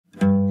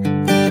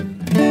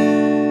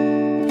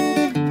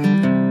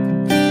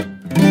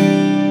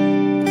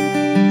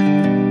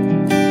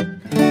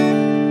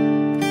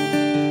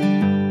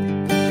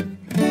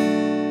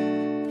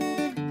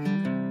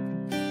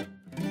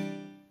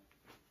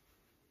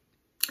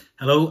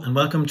Hello and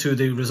welcome to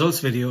the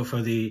results video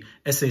for the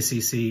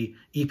SACC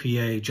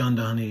EPA John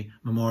Doheny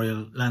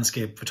Memorial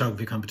Landscape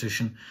Photography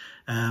Competition.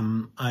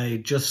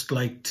 I'd just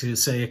like to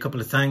say a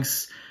couple of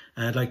thanks.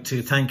 I'd like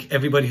to thank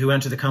everybody who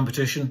entered the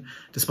competition.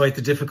 Despite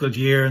the difficult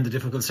year and the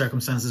difficult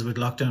circumstances with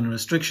lockdown and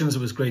restrictions, it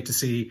was great to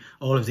see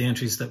all of the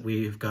entries that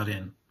we've got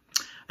in.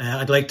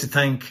 I'd like to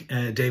thank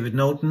David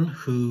Norton,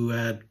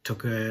 who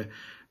took a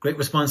great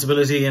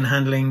responsibility in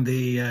handling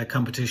the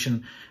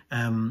competition.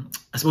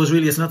 I suppose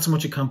really it's not so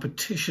much a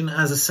competition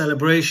as a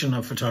celebration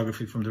of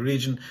photography from the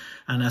region,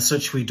 and as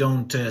such we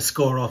don't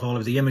score off all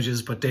of the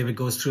images, but David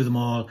goes through them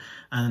all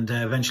and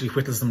eventually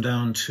whittles them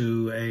down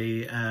to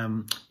a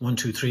 1,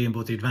 2, 3 in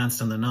both the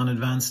advanced and the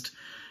non-advanced.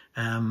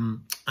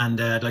 And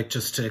I'd like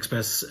just to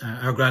express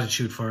our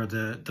gratitude for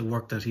the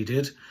work that he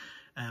did.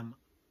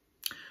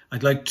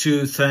 I'd like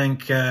to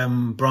thank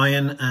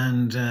Brian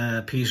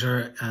and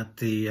Peter at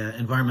the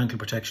Environmental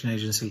Protection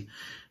Agency.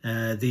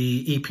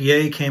 The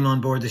EPA came on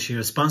board this year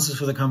as sponsors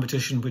for the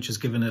competition, which has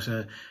given it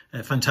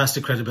a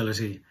fantastic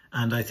credibility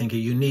and I think a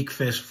unique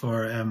fit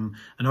for an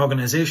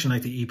organisation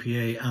like the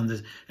EPA and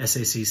the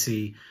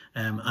SACC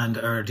and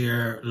our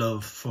dear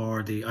love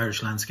for the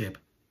Irish landscape.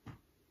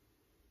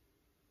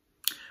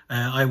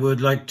 I would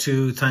like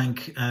to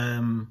thank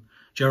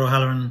Ger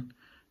O'Halloran,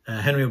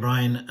 Henry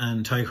O'Brien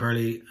and Ty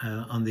Hurley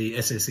on the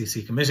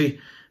SACC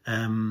committee.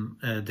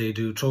 They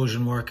do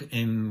Trojan work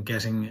in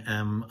getting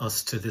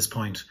us to this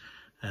point.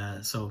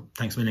 So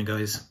thanks a million,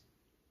 guys.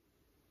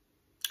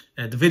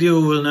 The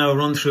video will now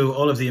run through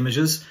all of the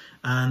images,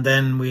 and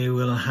then we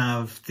will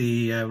have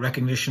the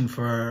recognition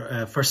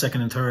for first,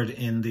 second and third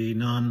in the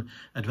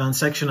non-advanced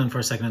section and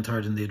first, second and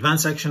third in the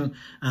advanced section,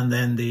 and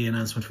then the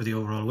announcement for the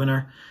overall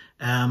winner.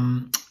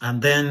 And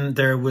then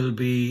there will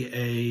be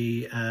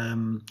a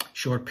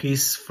short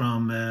piece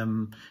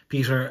from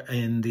Peter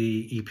in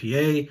the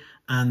EPA,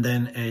 and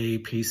then a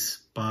piece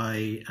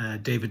by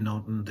David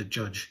Norton, the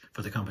judge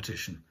for the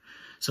competition.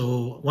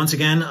 So once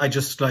again, I'd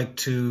just like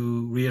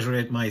to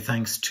reiterate my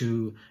thanks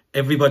to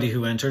everybody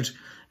who entered.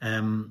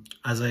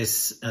 As I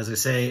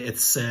say,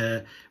 it's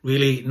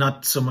really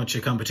not so much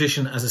a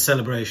competition as a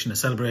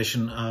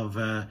celebration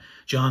of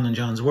John and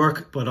John's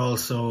work, but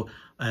also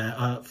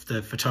of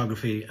the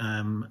photography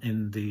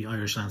in the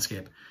Irish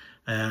landscape.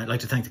 I'd like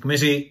to thank the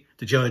committee,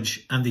 the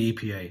judge and the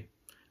EPA.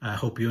 I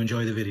hope you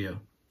enjoy the video.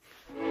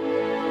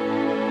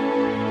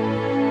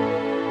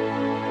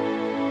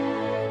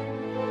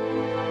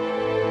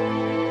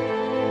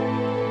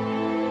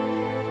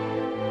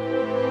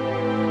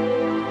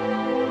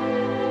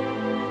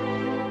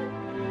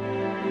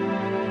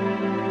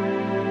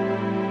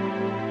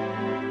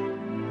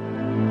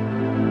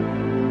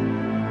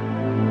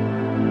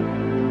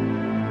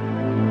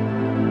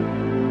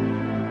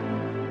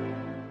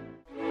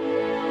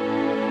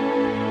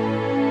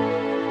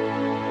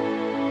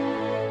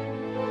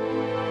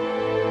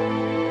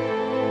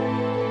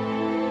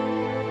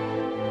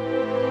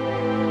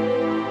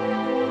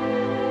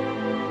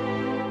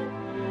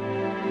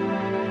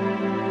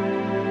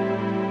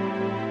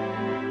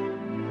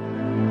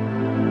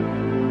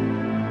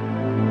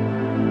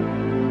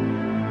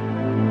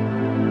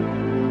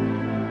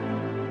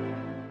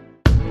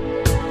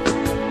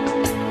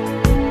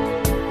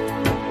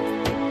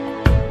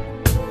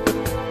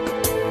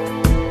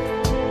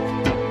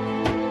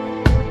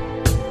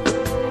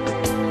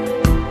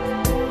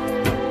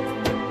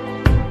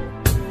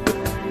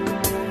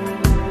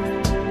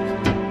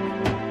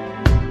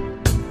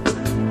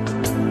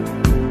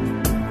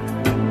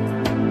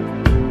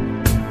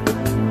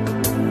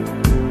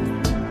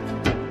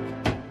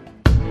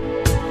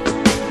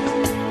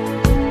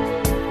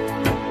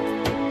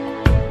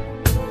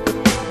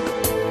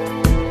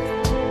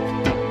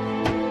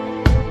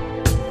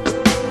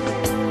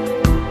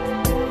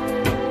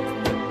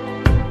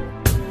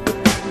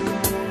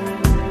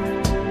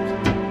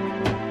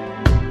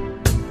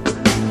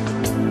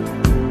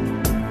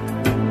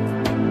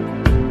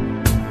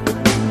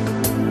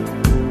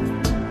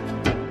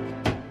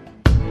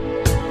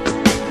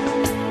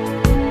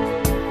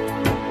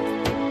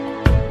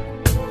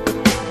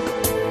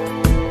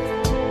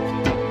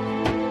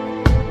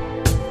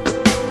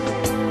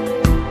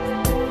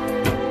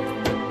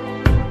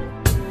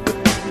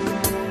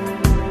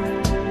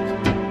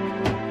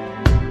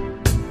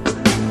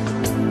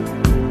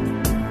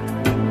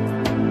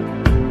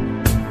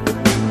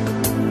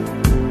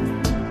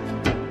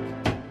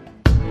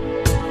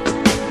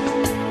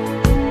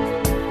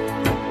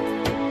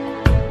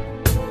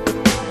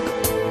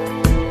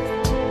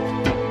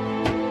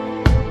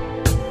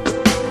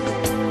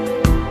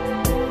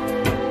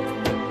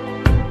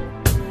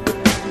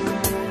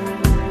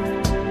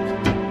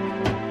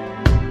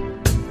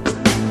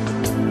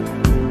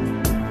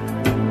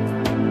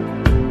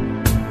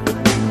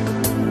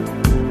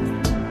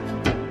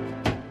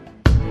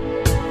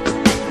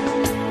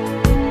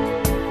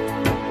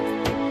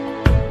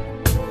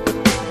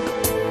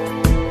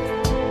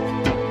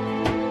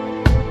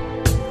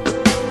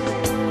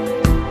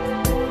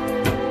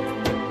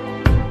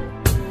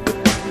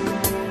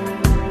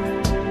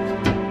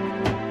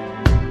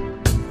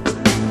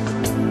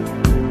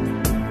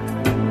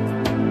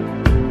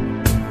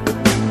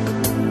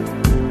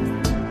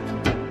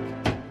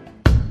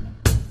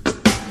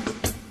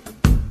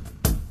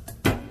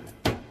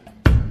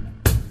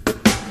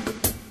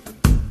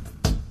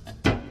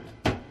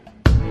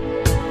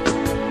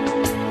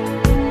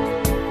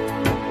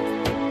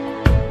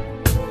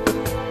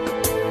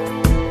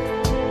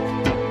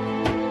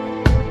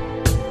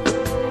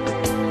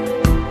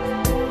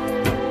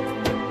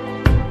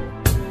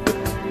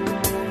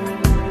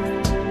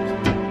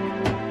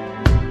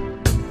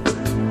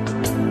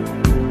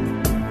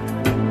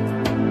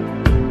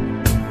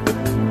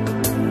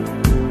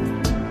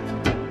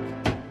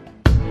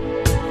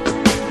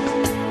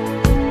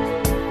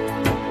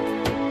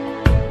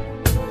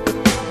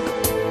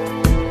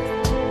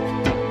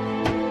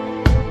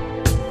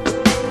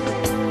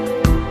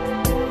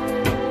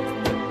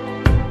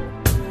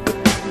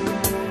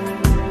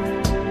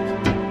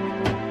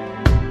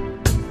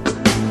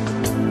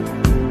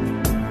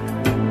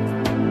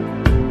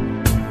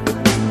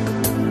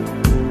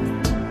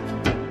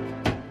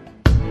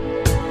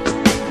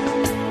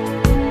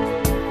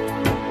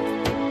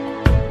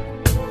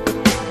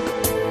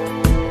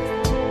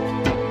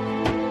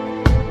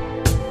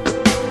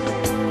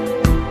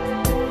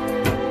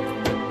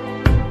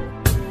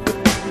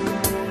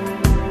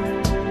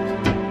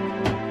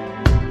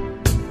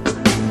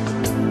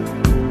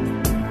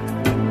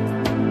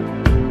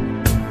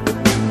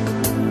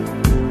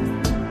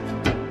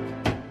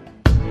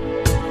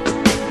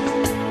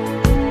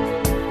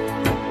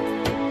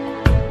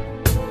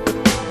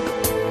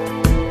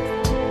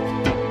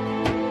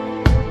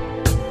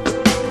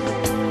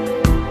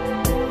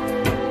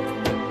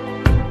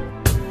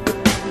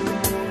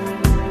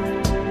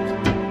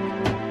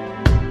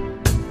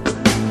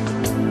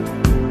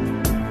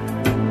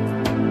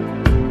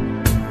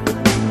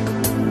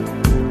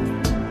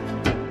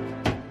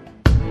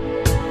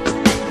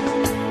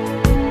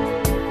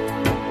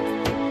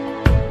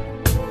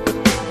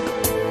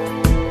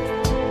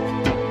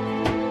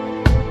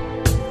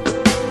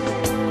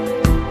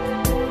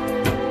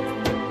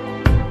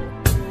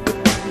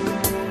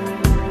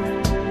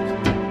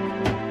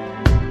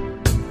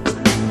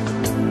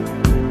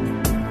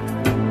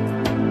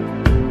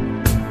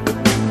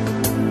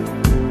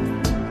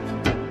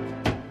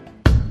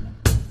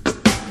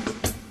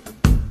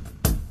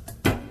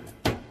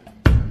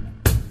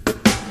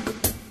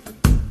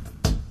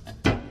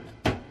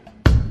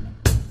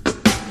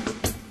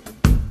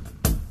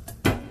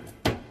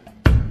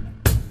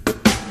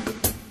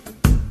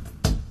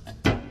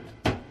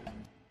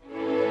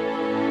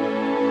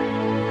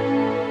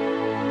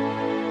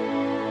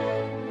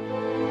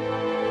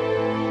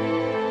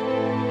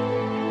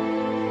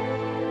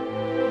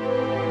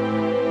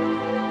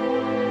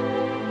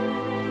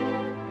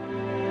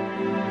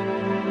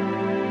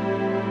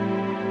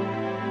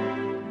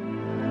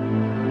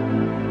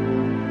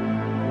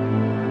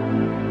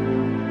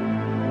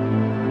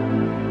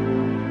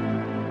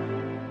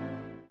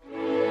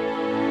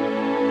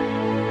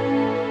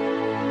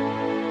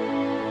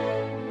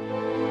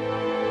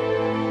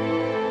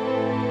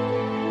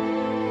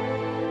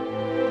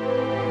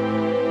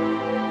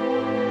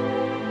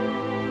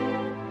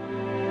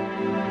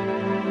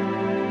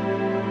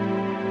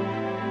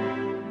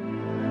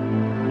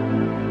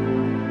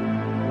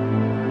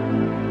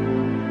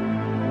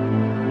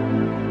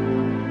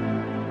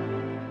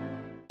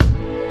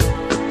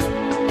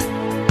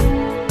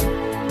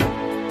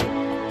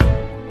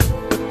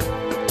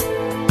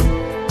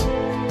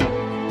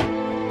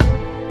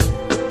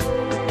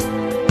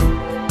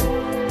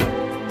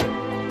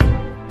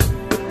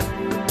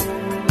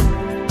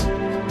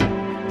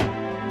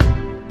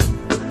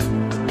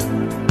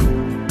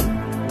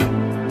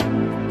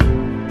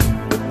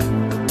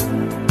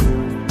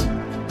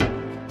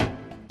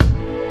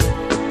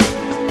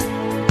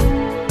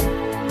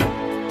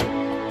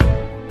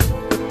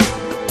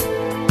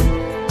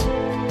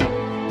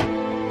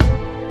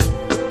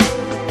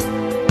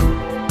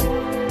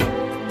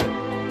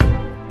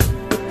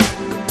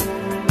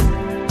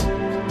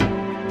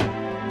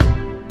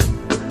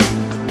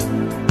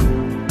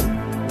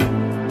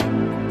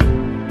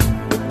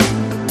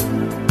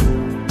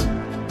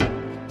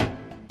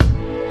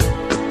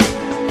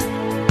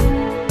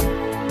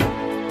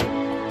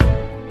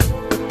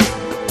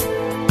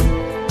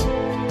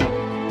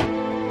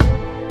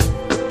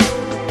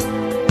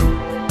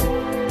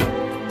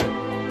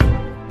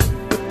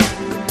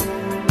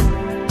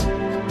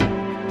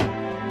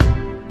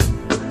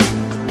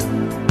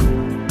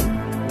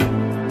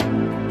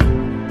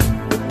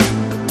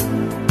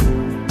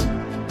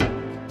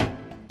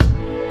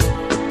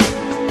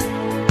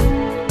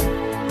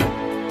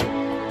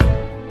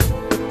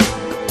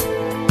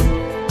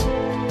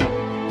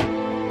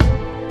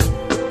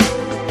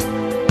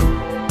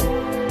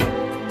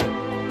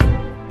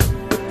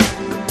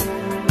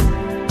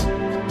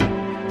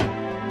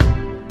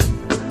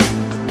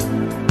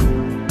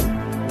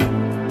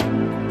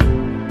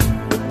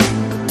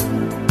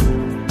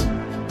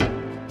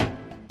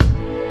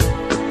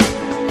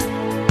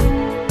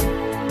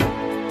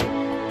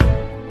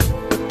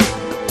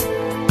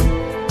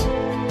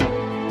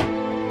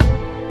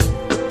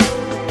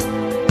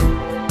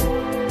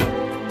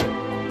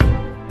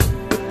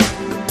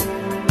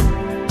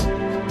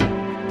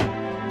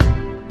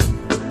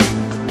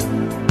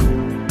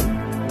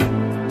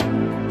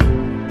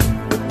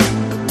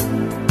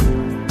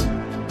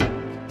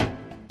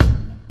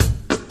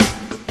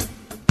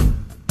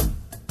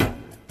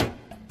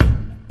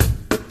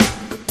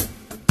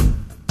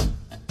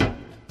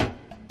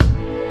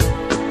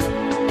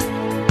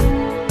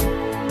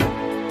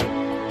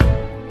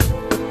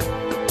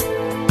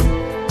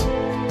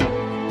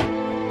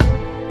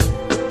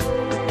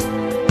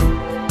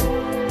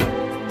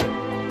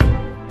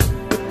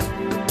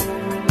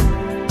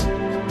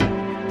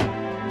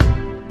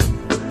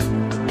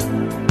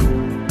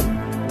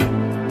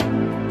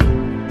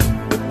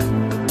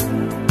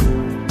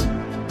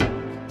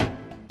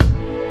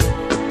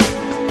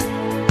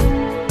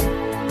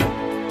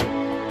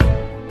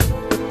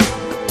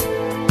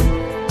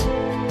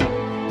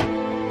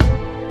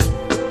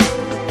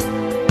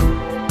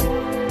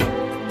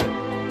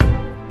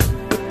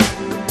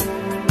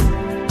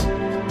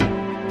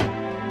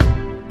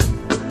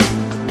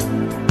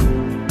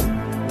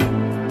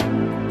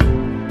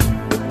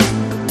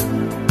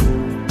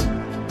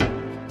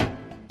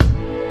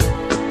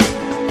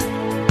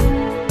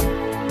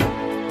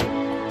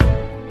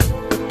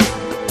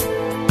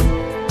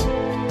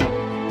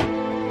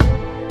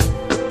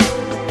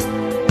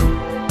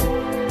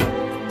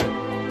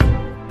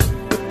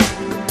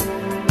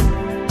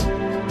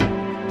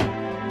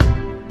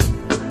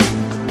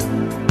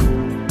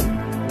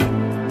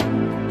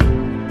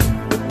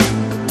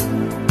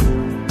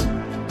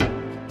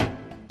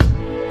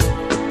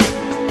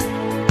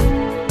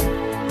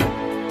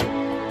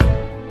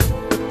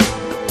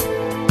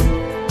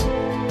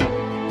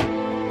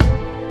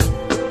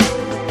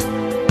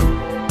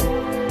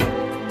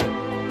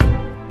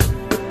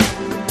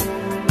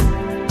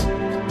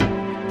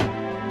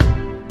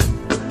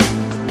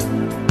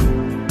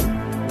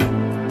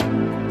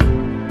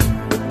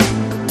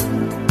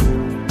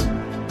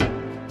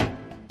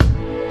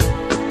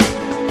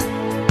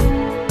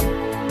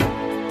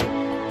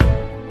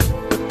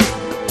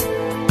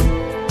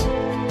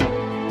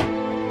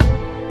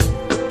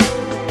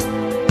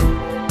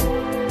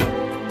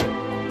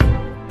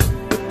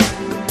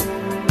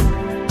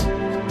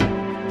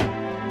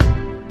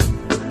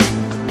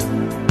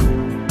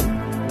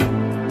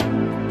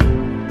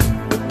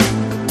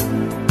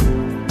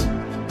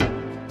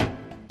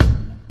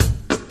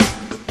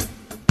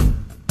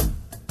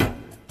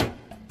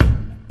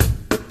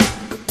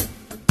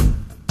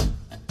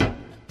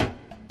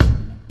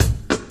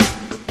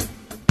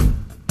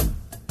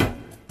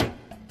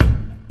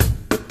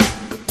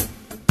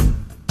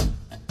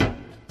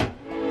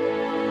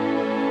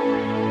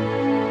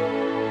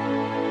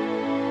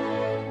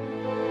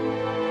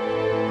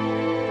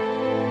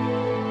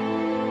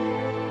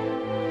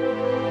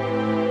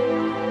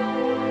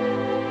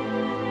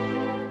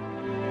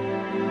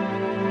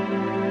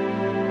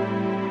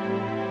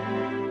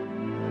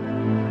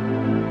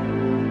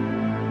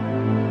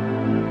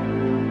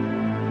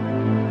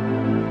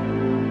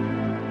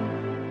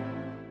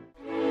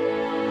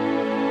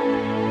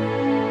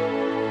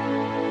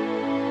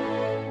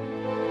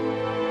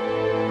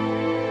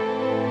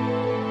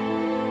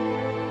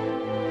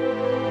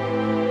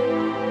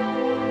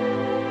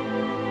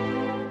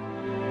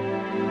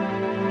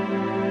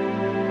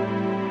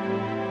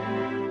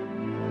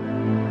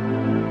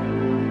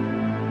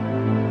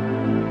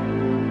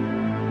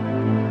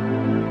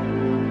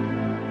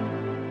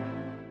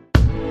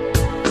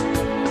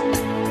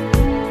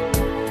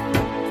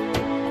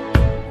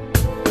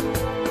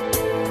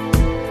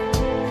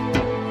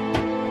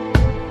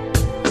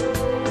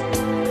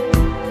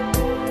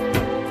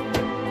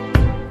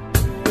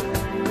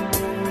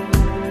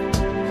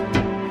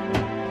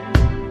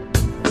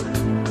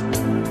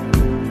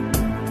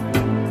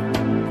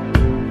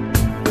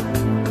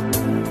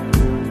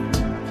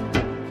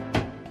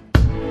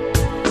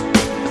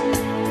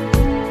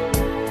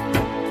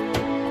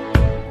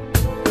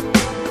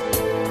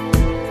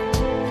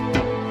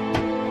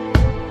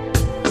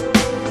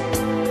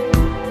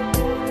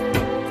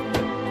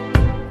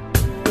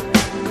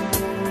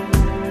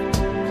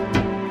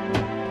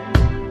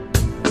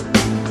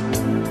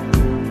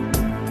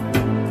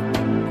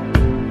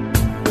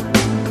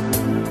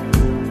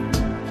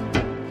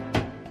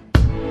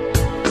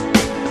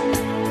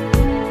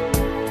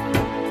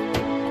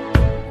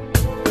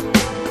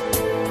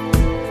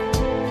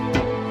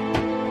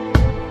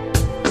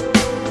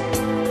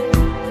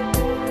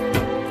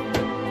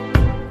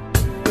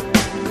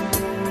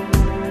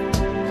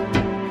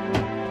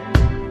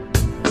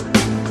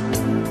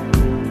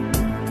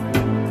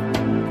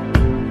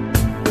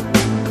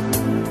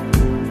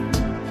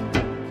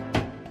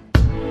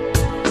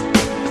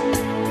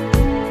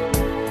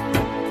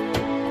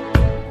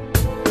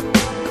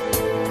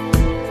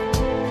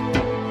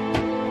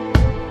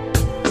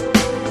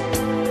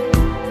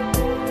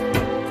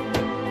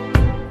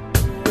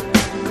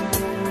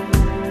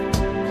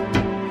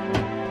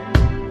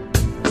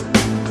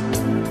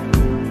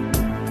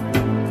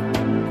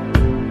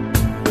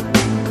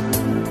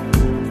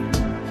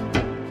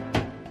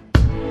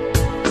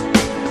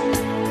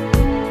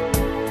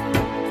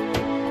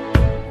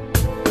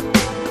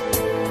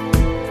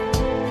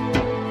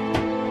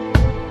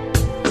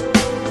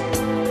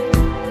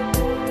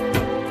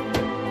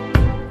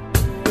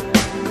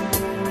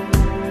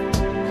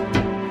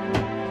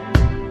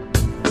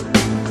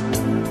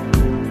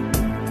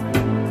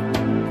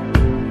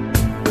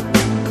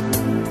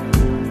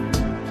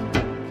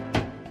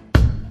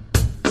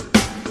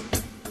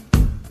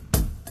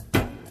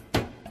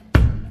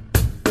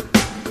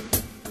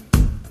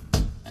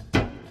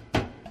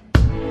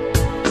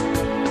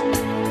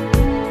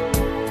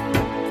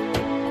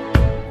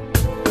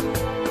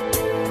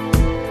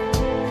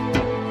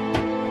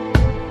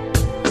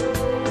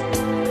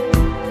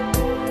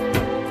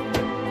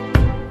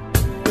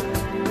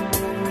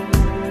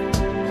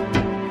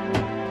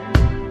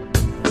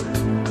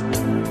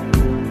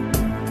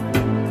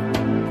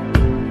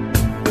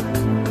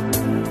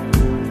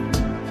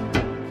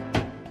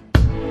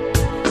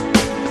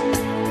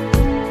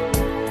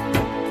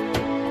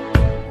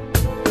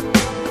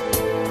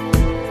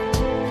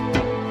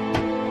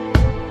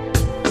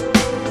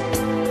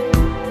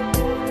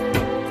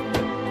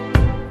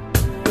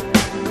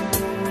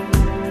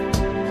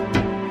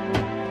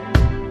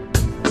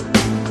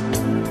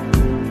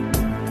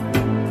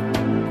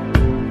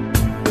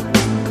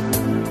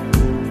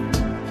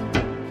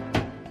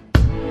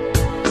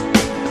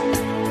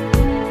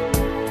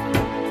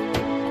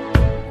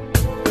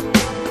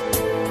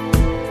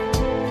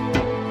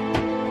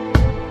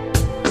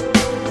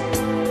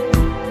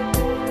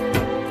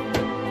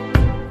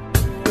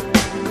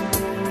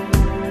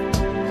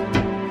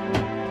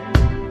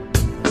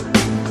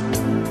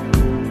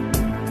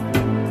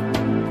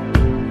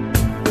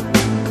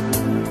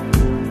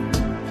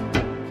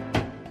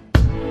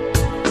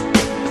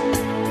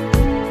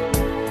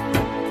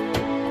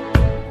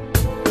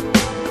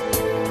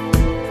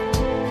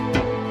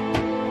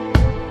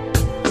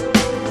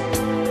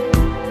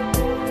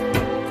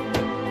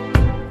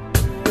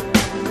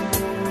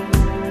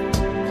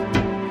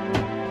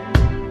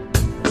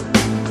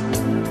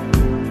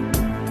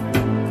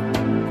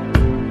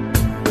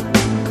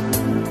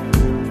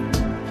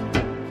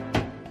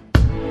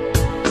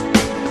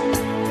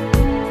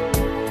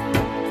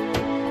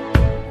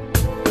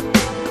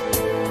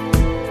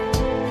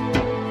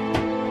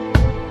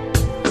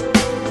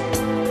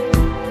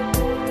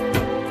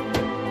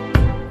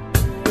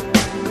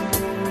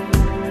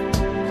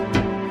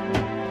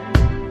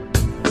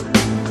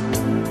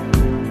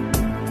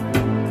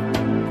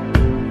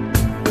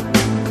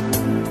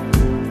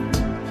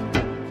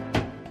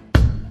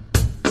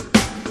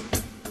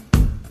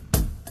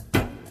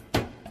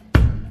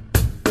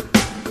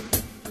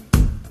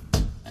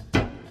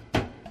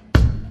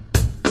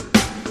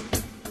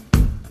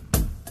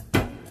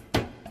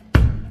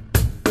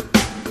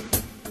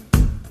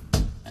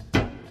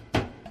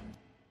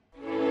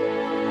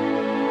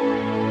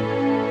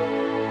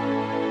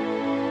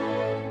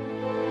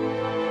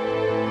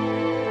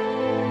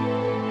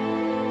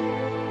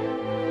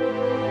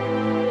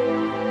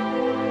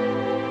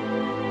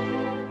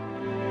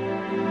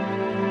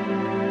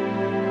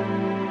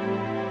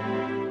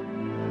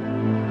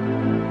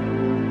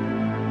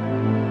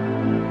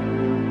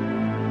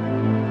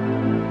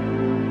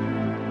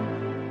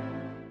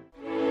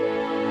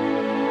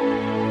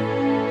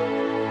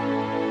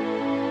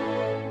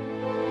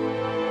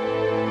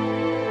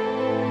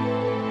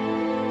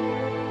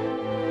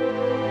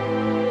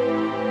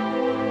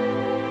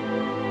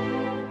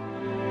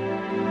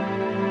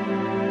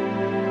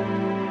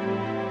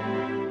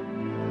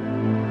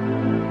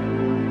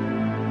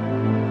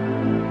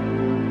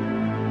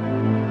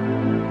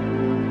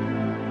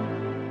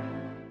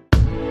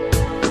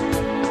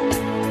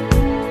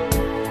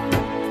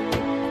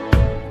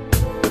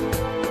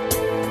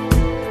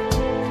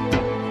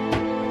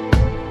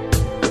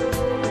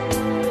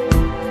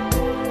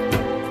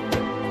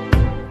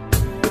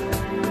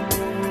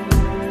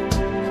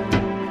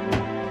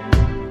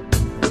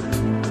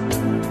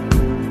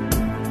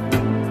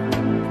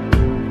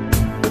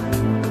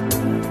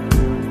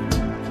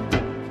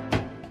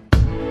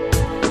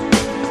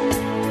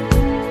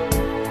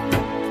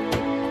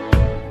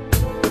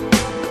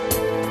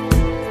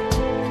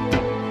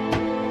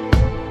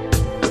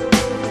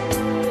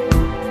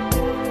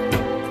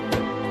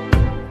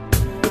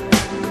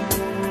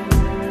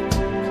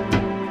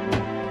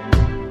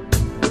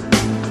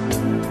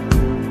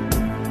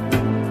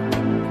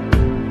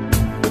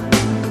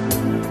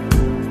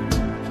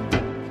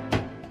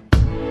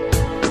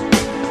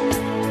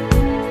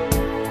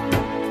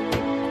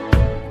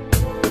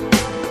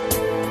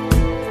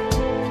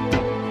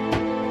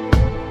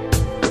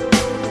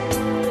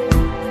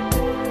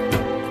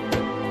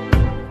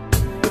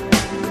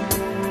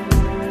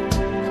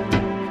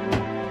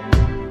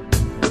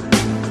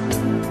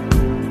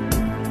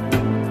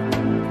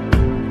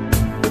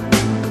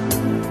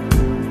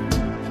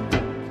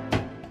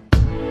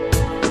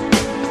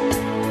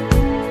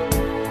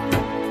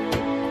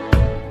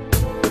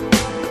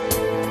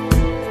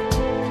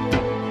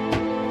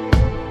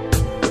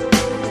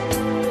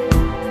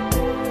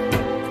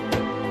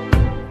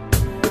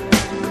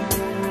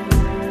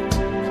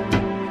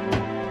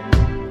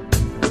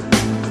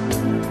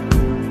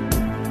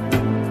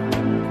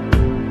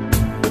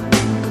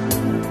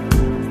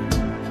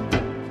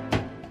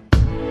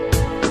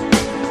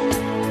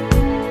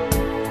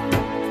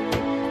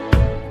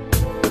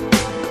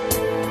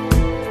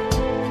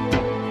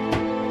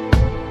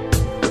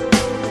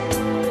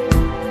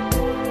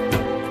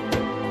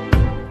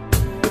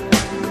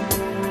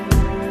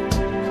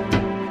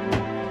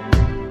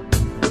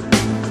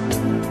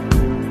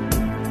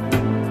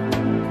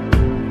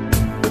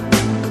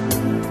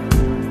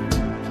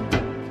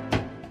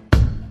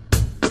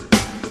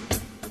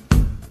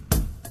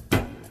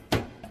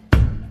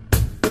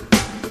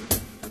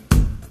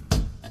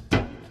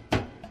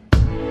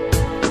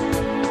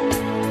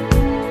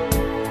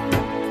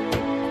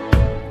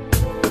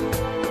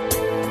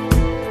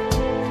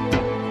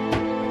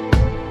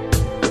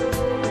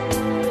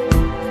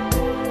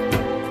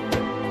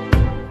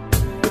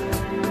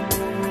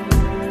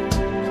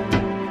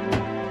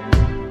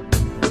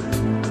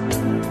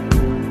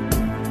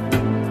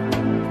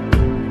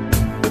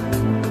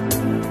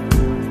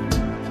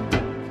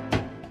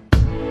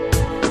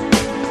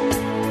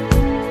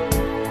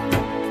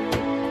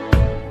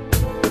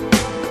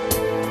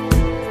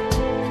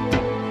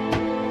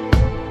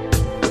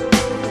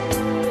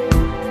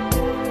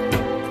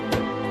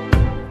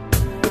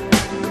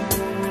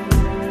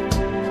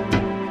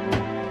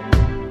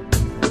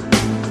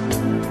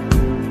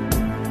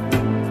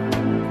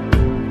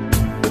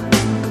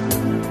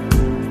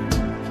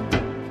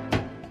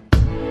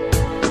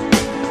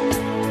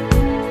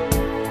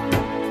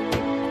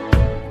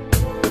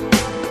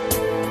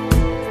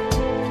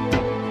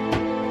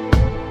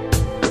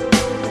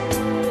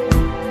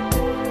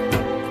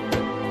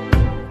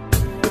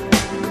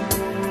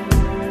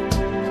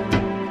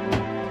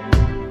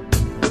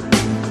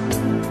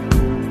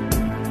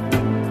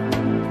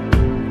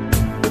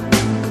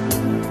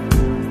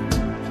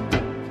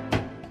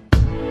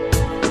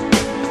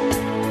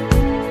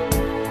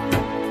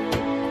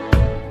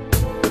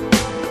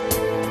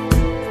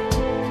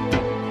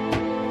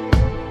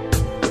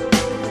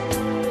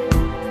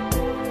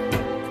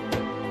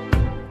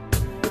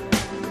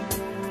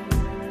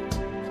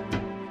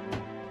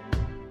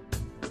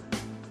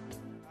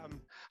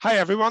 Hi,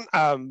 everyone.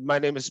 My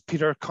name is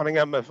Peter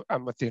Cunningham.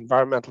 I'm with the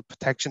Environmental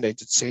Protection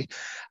Agency,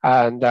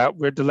 and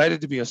we're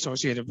delighted to be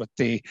associated with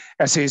the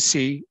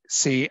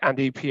SACC and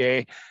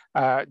EPA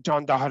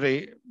John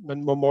Doheny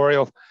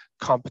Memorial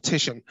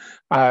Competition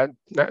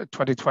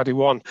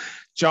 2021.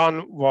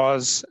 John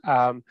was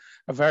a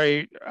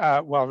very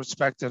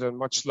well-respected and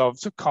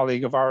much-loved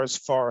colleague of ours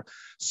for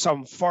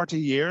some 40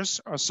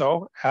 years or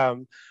so.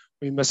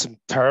 We miss him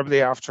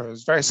terribly after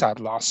his very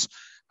sad loss.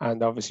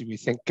 And obviously, we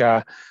think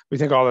all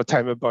the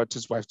time about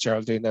his wife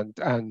Geraldine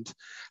and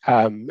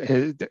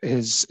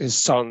his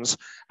sons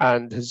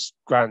and his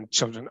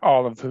grandchildren,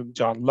 all of whom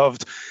John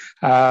loved.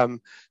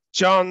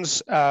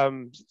 John's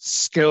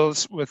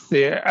skills with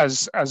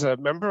as a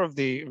member of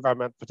the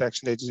Environmental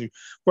Protection Agency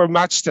were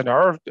matched in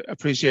our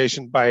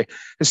appreciation by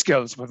his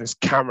skills with his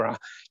camera.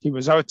 He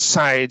was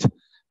outside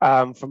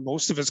for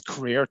most of his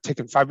career,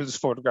 taking fabulous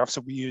photographs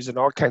that we use in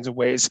all kinds of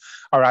ways,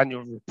 our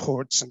annual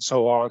reports and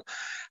so on.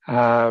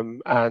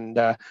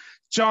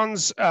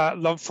 John's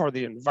love for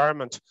the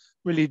environment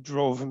really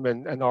drove him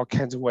in all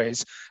kinds of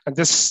ways. And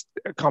this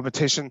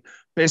competition,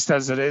 based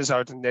as it is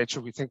out in nature,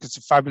 we think it's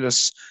a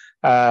fabulous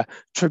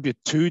tribute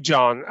to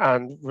John.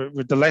 And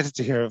we're delighted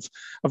to hear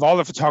of all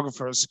the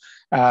photographers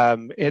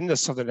in the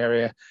southern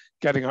area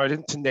getting out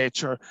into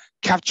nature,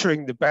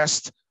 capturing the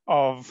best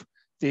of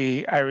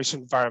the Irish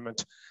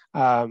environment,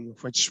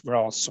 which we're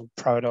all so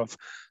proud of.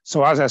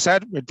 So as I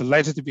said, we're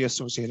delighted to be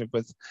associated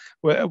with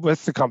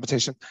the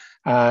competition,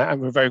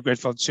 and we're very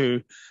grateful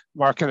to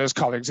Mark and his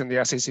colleagues in the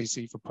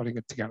SACC for putting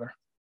it together.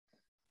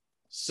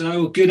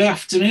 So good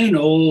afternoon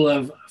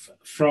all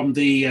from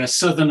the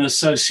Southern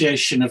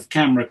Association of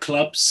Camera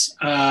Clubs,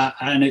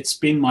 and it's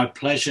been my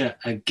pleasure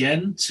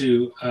again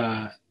to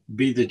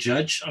be the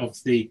judge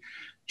of the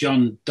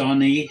John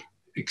Doheny,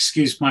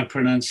 excuse my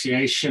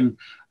pronunciation,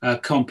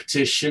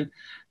 competition.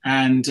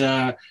 And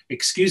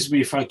excuse me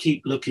if I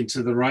keep looking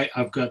to the right.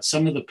 I've got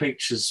some of the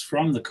pictures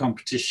from the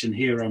competition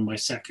here on my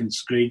second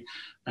screen,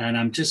 and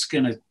I'm just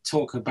going to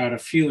talk about a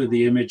few of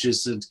the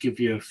images and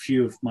give you a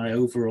few of my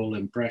overall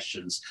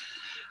impressions.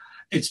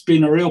 It's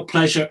been a real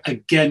pleasure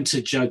again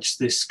to judge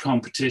this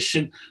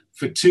competition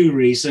for two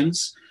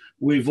reasons.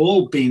 We've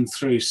all been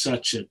through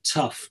such a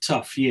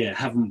tough year,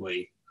 haven't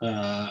we,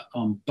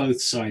 on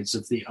both sides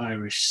of the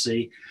Irish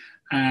Sea.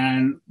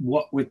 And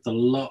what with the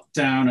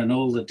lockdown and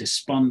all the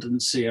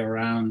despondency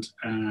around,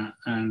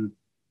 and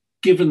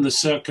given the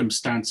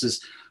circumstances,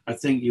 I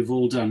think you've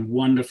all done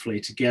wonderfully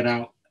to get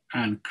out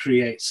and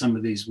create some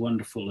of these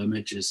wonderful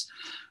images.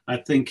 I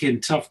think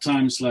in tough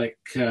times like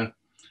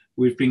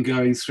we've been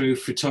going through,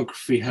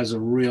 photography has a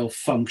real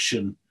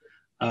function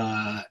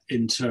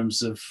in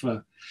terms of,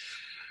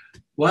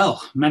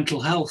 well,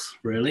 mental health,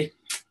 really.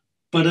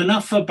 But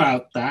enough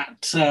about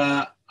that.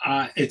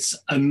 It's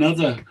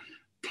another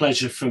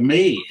pleasure for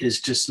me is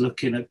just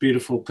looking at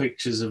beautiful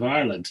pictures of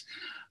Ireland.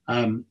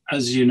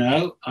 As you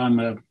know, I'm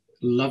a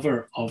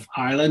lover of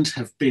Ireland,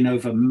 have been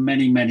over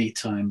many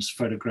times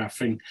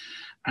photographing,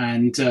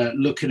 and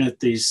looking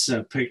at these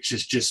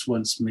pictures just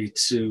wants me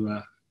to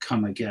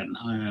come again.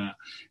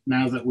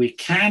 Now that we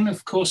can,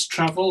 of course,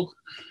 travel,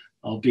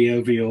 I'll be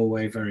over your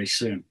way very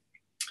soon.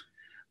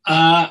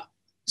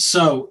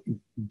 So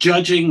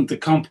judging the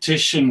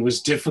competition was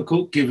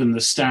difficult given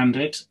the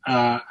standard,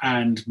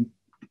 and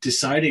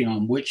deciding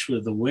on which were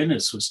the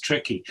winners was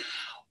tricky.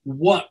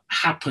 What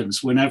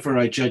happens whenever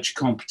I judge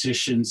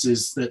competitions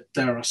is that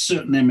there are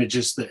certain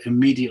images that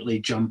immediately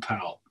jump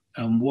out.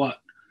 And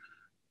what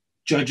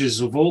judges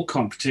of all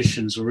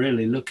competitions are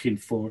really looking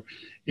for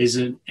is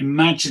an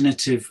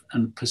imaginative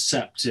and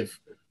perceptive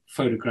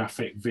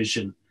photographic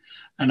vision.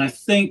 And I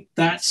think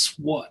that's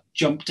what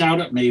jumped out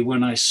at me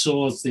when I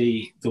saw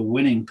the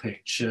winning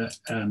picture,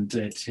 and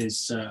it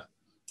is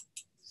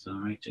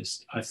sorry,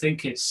 I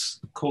think it's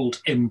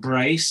called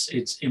Embrace.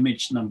 It's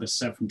image number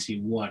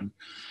 71.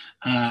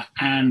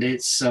 And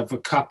it's of a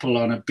couple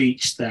on a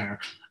beach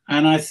there.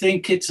 And I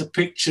think it's a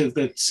picture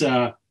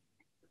that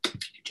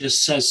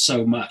just says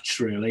so much,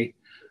 really.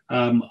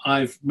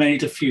 I've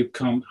made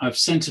I've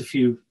sent a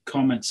few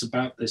comments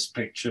about this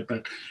picture,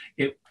 but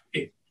it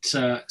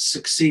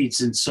succeeds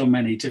in so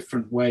many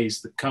different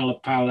ways. The color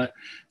palette,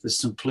 the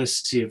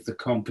simplicity of the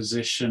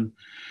composition,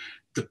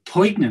 the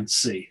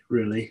poignancy,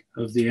 really,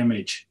 of the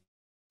image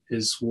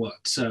is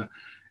what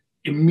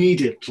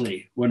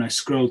immediately, when I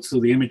scrolled through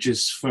the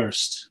images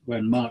first,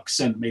 when Mark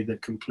sent me the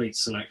complete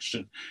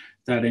selection,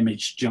 that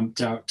image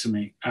jumped out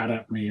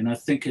at me, and I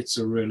think it's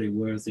a really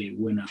worthy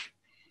winner.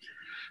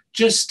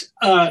 Just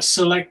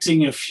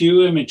selecting a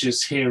few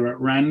images here at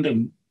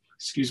random,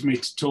 excuse me,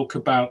 to talk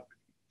about.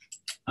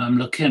 I'm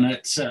looking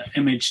at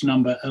image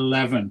number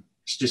 11.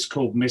 It's just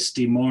called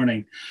Misty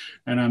Morning,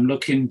 and I'm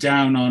looking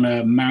down on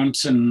a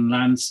mountain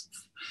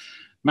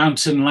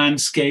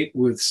landscape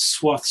with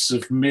swaths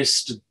of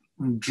mist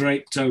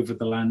draped over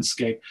the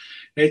landscape.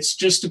 It's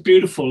just a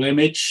beautiful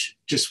image,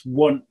 just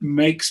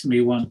makes me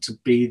want to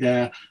be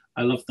there.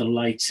 I love the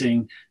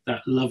lighting,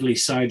 that lovely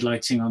side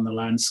lighting on the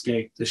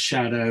landscape, the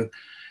shadow,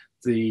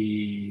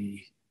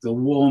 the the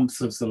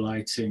warmth of the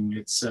lighting.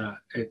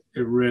 It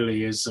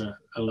really is a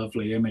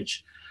lovely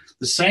image.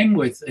 The same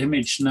with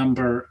image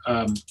number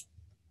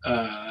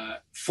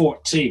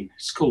 14.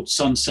 It's called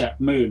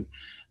Sunset Moon.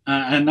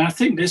 And I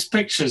think this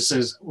picture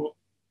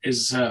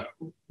is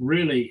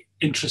really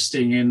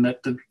interesting in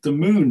that the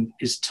moon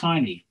is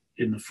tiny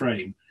in the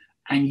frame,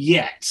 and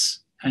yet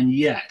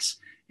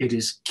it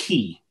is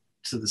key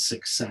to the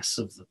success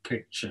of the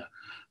picture.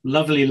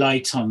 Lovely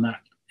light on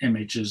that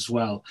image as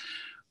well.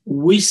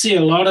 We see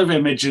a lot of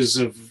images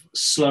of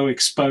slow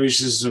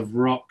exposures of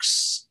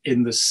rocks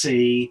in the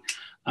sea.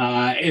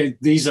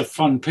 These are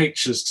fun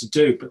pictures to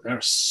do, but there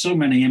are so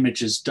many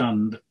images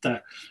done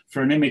that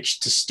for an image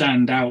to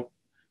stand out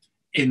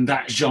in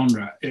that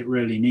genre, it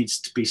really needs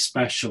to be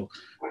special,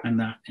 and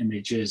that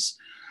image is.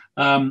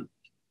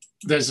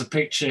 There's a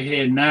picture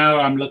here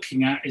now I'm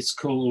looking at. It's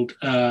called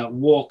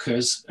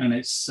Walkers, and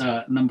it's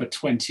number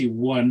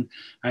 21.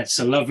 It's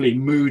a lovely,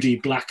 moody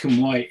black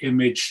and white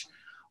image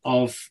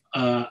of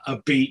a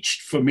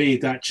beach. For me,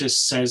 that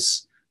just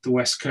says the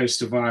west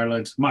coast of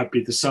Ireland. Might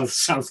be the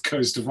south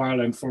coast of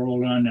Ireland for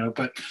all I know,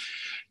 but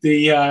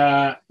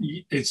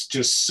it's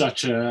just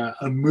such a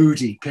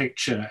moody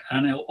picture,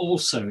 and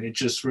it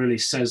just really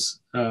says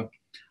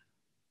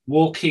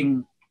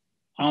walking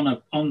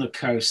on the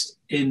coast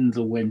in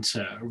the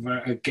winter.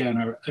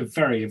 Again, a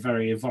very,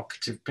 very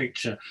evocative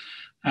picture,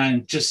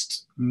 and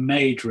just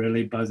made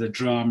really by the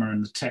drama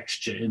and the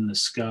texture in the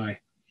sky.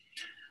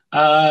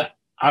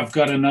 I've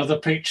got another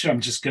picture I'm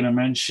just going to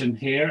mention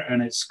here,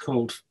 and it's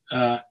called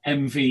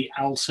MV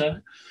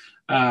Alta,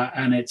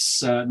 and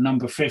it's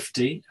number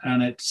 50,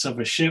 and it's of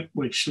a ship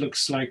which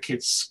looks like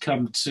it's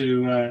come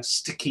to a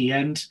sticky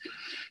end,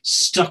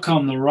 stuck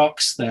on the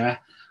rocks there,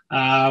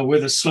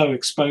 with a slow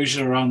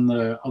exposure on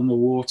the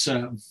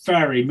water.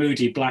 Very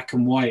moody black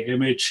and white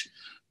image,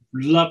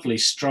 lovely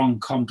strong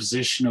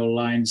compositional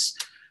lines.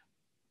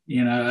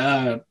 You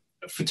know,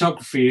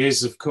 photography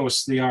is, of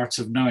course, the art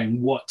of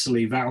knowing what to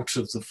leave out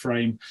of the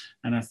frame,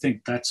 and I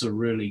think that's a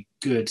really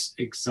good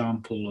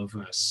example of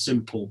a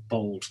simple,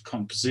 bold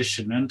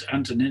composition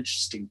and an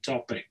interesting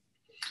topic.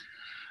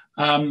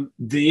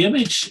 The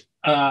image,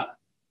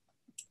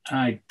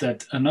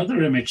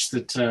 another image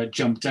that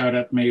jumped out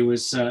at me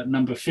was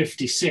number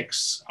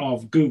 56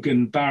 of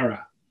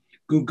Guggenbarra.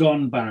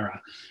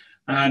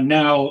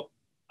 Now,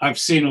 I've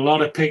seen a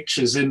lot of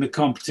pictures in the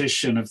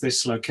competition of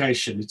this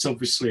location. It's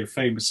obviously a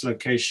famous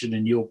location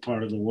in your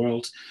part of the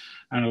world,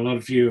 and a lot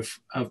of you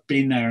have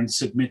been there and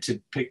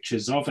submitted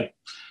pictures of it.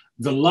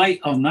 The light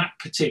on that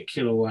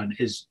particular one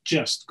is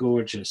just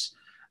gorgeous.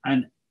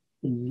 And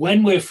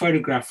when we're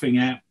photographing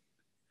out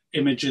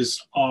images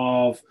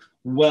of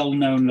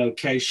well-known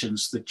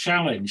locations, the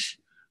challenge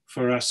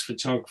for us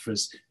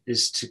photographers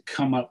is to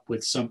come up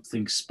with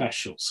something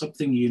special,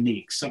 something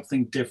unique,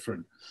 something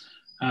different.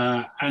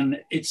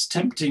 And it's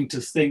tempting to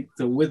think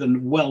that with a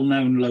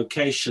well-known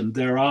location,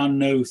 there are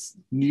no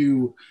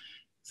new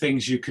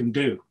things you can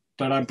do.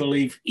 But I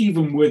believe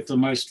even with the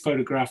most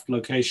photographed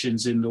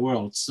locations in the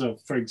world, so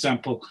for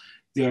example,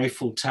 the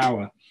Eiffel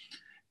Tower,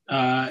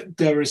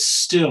 there is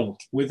still,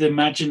 with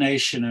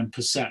imagination and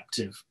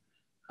perceptive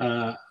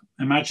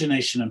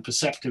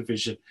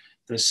vision,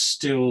 there's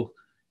still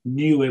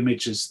new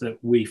images that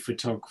we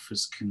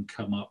photographers can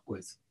come up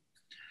with.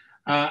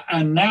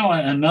 And now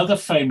another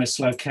famous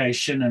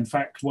location, in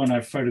fact, one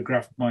I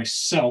photographed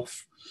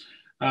myself,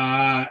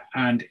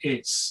 and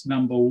it's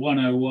number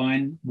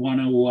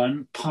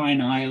 101,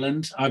 Pine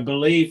Island. I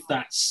believe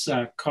that's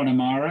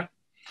Connemara,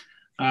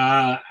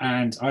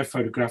 and I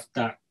photographed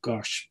that,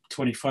 gosh,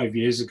 25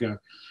 years ago.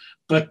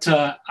 But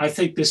I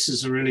think this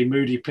is a really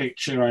moody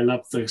picture. I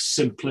love the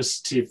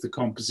simplicity of the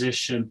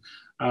composition.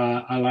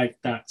 I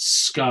like that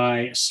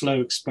sky,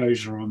 slow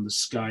exposure on the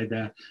sky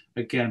there.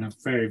 Again, a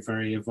very,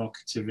 very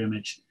evocative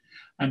image.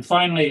 And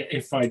finally,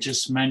 if I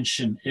just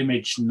mention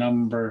image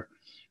number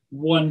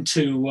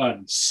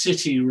 121,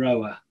 City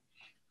Rower,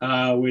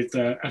 with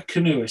a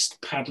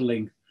canoeist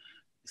paddling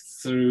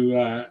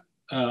through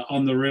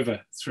on the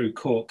river through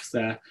Cork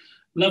there.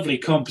 Lovely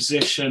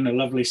composition, a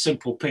lovely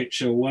simple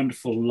picture,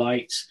 wonderful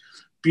light,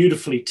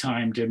 beautifully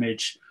timed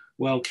image,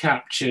 well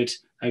captured.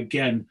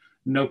 Again,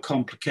 no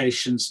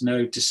complications,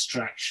 no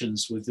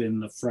distractions within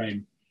the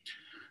frame.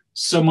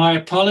 So my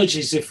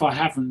apologies if I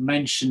haven't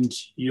mentioned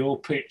your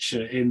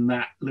picture in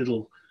that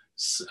little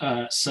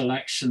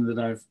selection that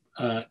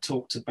I've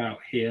talked about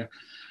here.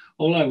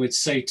 All I would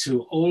say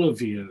to all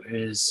of you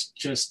is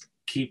just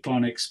keep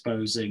on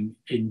exposing,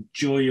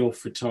 enjoy your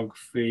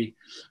photography,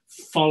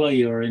 follow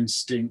your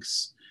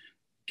instincts,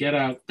 get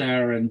out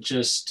there and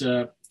just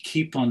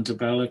keep on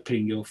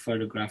developing your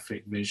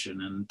photographic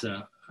vision.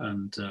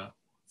 And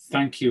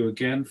thank you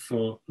again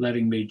for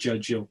letting me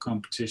judge your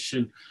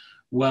competition.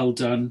 Well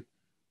done,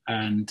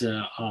 and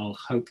I'll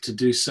hope to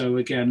do so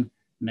again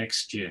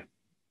next year.